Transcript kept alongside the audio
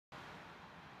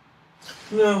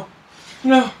No.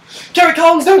 No. Gary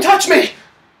Collins, don't touch me!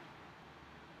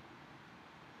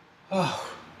 Oh.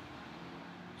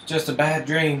 It's just a bad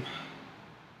dream.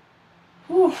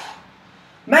 Whew.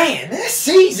 Man, this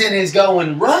season is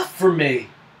going rough for me.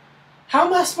 How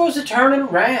am I supposed to turn it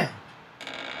around?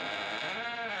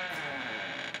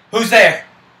 Who's there?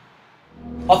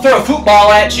 I'll throw a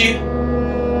football at you.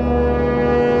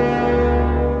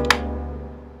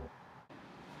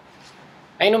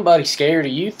 Ain't nobody scared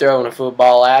of you throwing a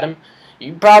football at him.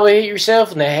 You probably hit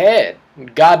yourself in the head.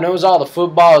 God knows all the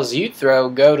footballs you throw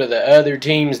go to the other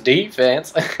team's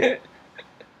defense.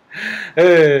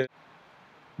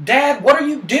 Dad, what are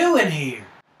you doing here?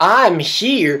 I'm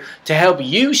here to help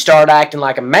you start acting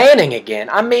like a Manning again.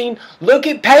 I mean, look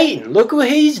at Peyton. Look what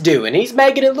he's doing. He's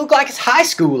making it look like it's high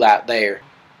school out there.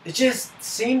 It just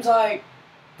seems like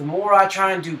the more I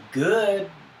try and do good,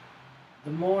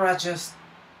 the more I just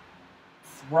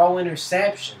throw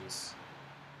interceptions.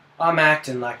 I'm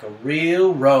acting like a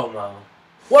real Romo.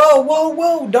 Whoa, whoa,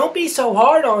 whoa. Don't be so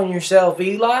hard on yourself,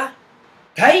 Eli.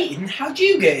 Peyton, how'd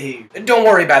you get here? Don't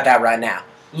worry about that right now.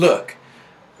 Look,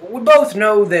 we both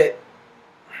know that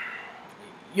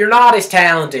you're not as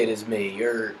talented as me,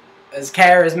 or as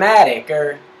charismatic,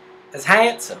 or as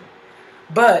handsome.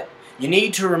 But you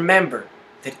need to remember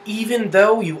that even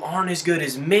though you aren't as good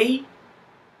as me,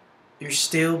 you're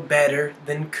still better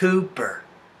than Cooper.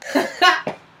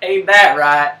 Ain't that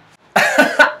right?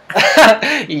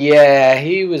 Yeah,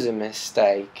 he was a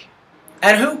mistake.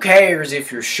 And who cares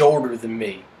if you're shorter than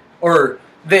me? Or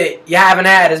that you haven't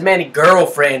had as many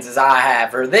girlfriends as I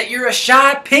have? Or that you're a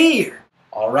shy peer?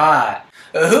 Alright.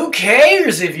 Who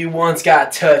cares if you once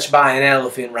got touched by an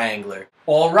elephant wrangler?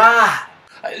 Alright.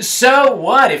 So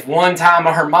what if one time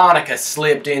a harmonica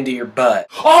slipped into your butt?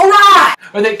 Alright!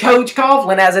 Or that Coach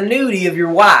Coughlin has a nudie of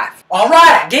your wife?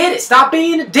 Alright, I get it. Stop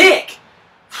being a dick.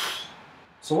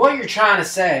 So what you're trying to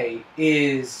say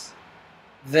is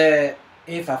that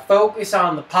if I focus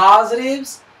on the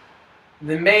positives,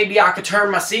 then maybe I could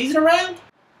turn my season around?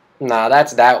 Nah,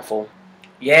 that's doubtful.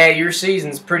 Yeah, your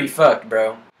season's pretty fucked,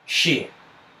 bro. Shit.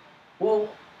 Well,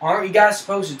 aren't you guys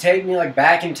supposed to take me like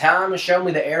back in time and show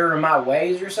me the error of my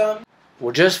ways or something?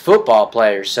 We're just football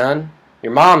players, son.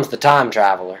 Your mom's the time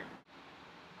traveler.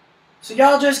 So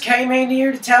y'all just came in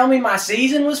here to tell me my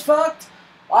season was fucked?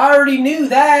 I already knew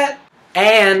that.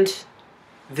 And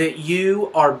that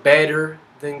you are better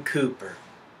than Cooper.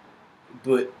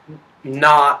 But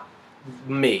not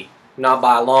me. Not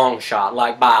by a long shot.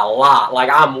 Like by a lot. Like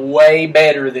I'm way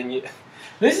better than you.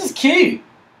 This is cute.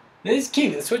 This is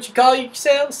cute. That's what you call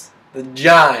yourselves? The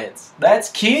Giants. That's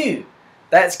cute.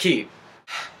 That's cute.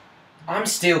 I'm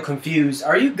still confused.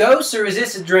 Are you ghosts or is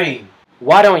this a dream?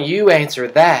 Why don't you answer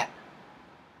that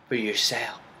for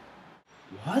yourself?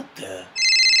 What the?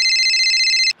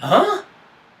 Huh?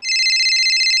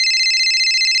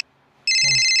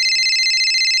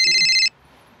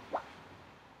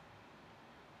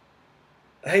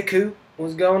 Hey, Coop.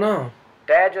 What's going on?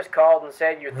 Dad just called and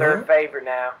said you're third favorite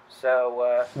now,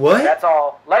 so, what? That's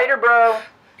all. Later, bro!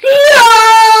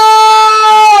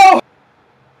 No!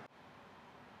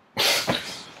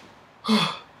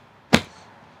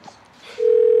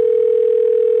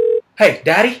 Hey,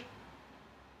 Daddy?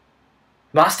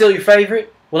 Am I still your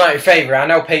favorite? Well, not your favorite. I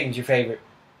know Peyton's your favorite.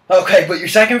 Okay, but your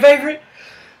second favorite?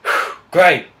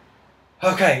 Great.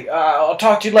 Okay, I'll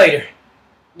talk to you later.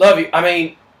 Love you. I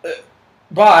mean,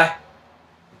 bye.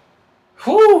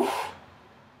 Whew.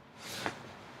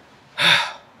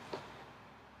 I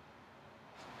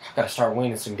gotta start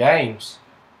winning some games.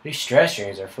 These stress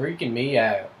rings are freaking me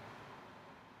out.